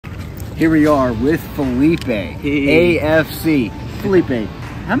Here we are with Felipe, Hey. AFC. Felipe,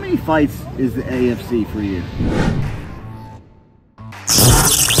 how many fights is the AFC for you?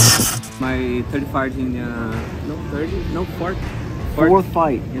 My third fight in Fourth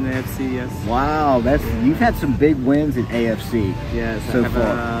fight. in AFC, yes. Wow, you've had some big wins in AFC. Yes, so I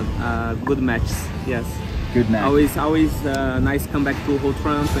have good matches. Yes, good match. Always nice come back to Ho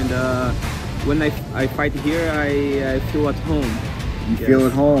Tram, and when I fight here, I feel at home. You feel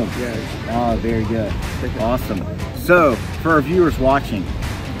at home? Yes. Oh, very good. Awesome. So, for our viewers watching,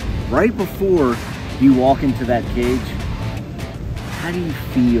 right before you walk into that cage, how do you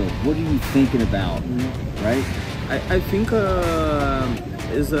feel? What are you thinking about? Right? I think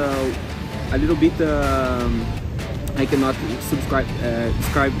is a little bit. I cannot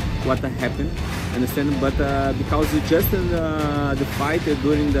describe what happened. Understand? But because you just in the fight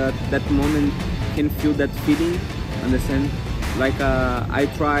during that moment can feel that feeling. Understand? Like I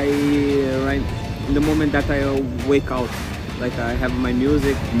try right in the moment that I wake out. Like I have my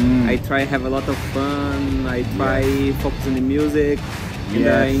music. I try have a lot of fun. I try focus on the music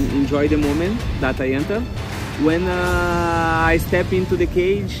and enjoy the moment that I enter. When I step into the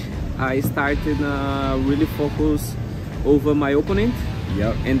cage, I started really focus over my opponent.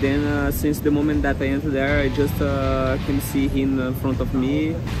 Yep. And then since the moment that I enter there, I just can see him in front of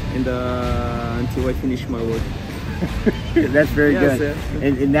me, and until I finish my work. That's very good.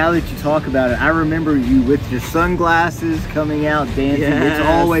 And now that you talk about it, I remember you with your sunglasses coming out dancing. Yes. It's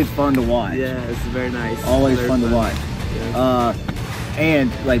always fun to watch. Yeah, it's very nice. Always fun to watch. Yes.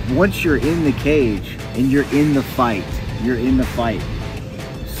 And like once you're in the cage and you're in the fight,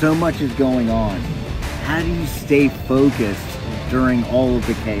 so much is going on. How do you stay focused during all of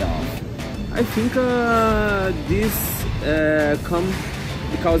the chaos? I think this comes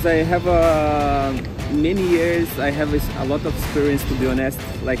because I have many years. I have a lot of experience, to be honest.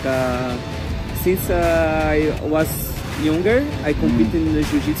 Like since I was younger, I competed in the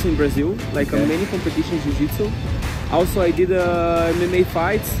jiu-jitsu in Brazil, like many competitions jiu-jitsu. Also, I did MMA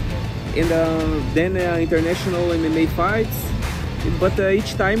fights and then international MMA fights. But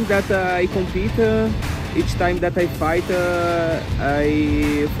each time that I compete, each time that I fight,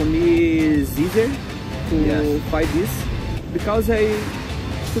 for me it's easier to fight this, because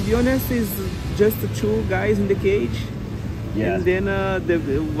to be honest, is just two guys in the cage, and then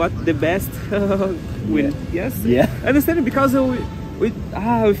the best win. Yes. Yeah. I understand, because we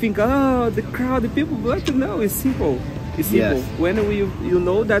think, oh, the crowd, the people, but no, it's simple. It's simple. Yes. When you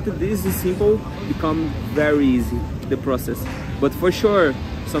know that this is simple, become very easy the process. But for sure,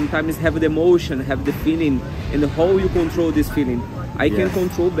 sometimes have the emotion, have the feeling, and how you control this feeling. I can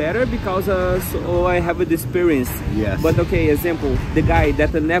control better because so I have the experience. Yes. But okay, example, the guy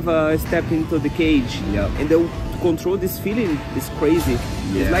that never stepped into the cage, and to control this feeling is crazy.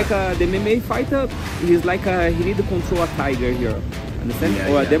 It's like the MMA fighter. He's like he need to control a tiger here, understand?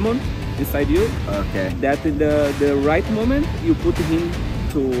 Or a demon inside you. Okay. That in the right moment you put him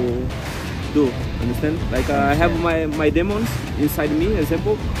to do, understand? Like I have my demons inside me,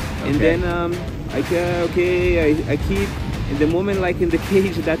 example, and then I keep in the moment, like in the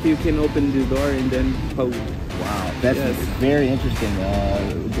cage, that you can open this door and then wow, that's very interesting.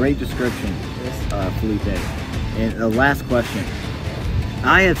 Great description, Felipe. And the last question: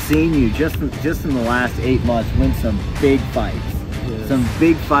 I have seen you just in the last 8 months win some big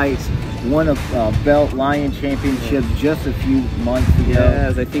fights, Won a belt Lion Championship just a few months ago.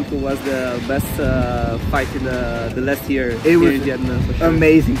 Yes, I think it was the best fight in the last year. It was in Vietnam, for sure.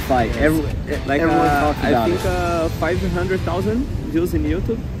 Amazing fight. Yes. Everyone talks about it. I think 500,000 views in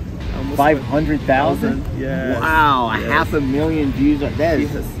YouTube. 500,000? Yeah. Wow, 500,000 views.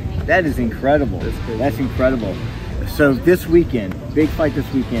 That is incredible. That's incredible. So this weekend, big fight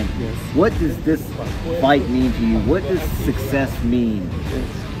this weekend. Yes. What does this fight mean to you? What does success mean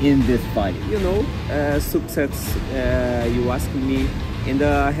in this fight? You know, success, you ask me, and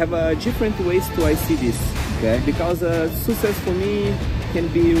I have different ways to I see this. Okay. Because success for me can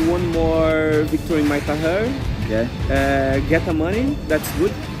be one more victory in my career. Okay. Get the money, that's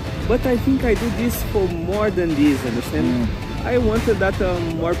good. But I think I do this for more than this, understand? I wanted that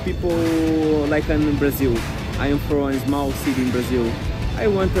more people, like in Brazil. I am from a small city in Brazil. I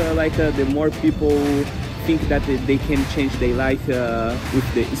want the more people think that they can change their life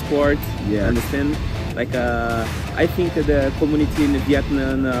with the sport. Understand? Like I think that the community in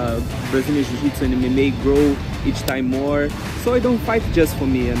Vietnam, Brazilian Jiu-Jitsu and MMA grow each time more. So I don't fight just for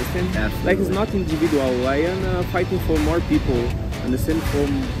me, understand? Absolutely. Like it's not individual. I am fighting for more people, understand? For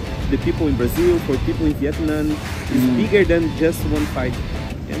the people in Brazil, for people in Vietnam. It's bigger than just one fight.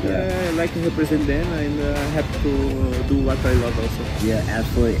 And I like to represent them, and have to do what I love also. Yeah,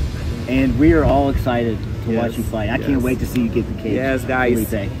 absolutely. And we are all excited to Yes, watch you fight. I yes. can't wait to see you get the cage. Yes, guys.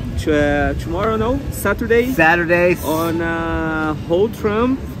 Felipe. Tomorrow, no, Saturday. Saturdays. On Ho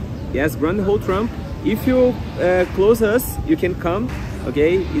Tram. Yes, Grand Ho Tram. If you close us, you can come.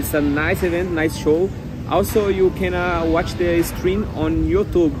 Okay, it's a nice event, nice show. Also, you can watch the stream on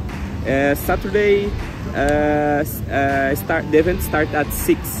YouTube. Saturday, the event starts at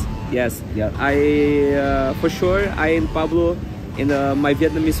 6. Yes. Yep. For sure, I and Pablo and my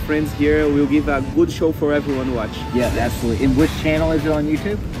Vietnamese friends here will give a good show for everyone to watch. Yeah, absolutely. And which channel is it on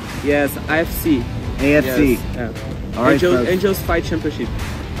YouTube? Yes, AFC. AFC. Yes, yeah. All right, folks. Angels Fight Championship.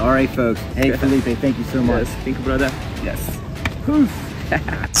 All right, folks. Hey, Felipe, thank you so much. Yes, thank you, brother. Yes. Poof.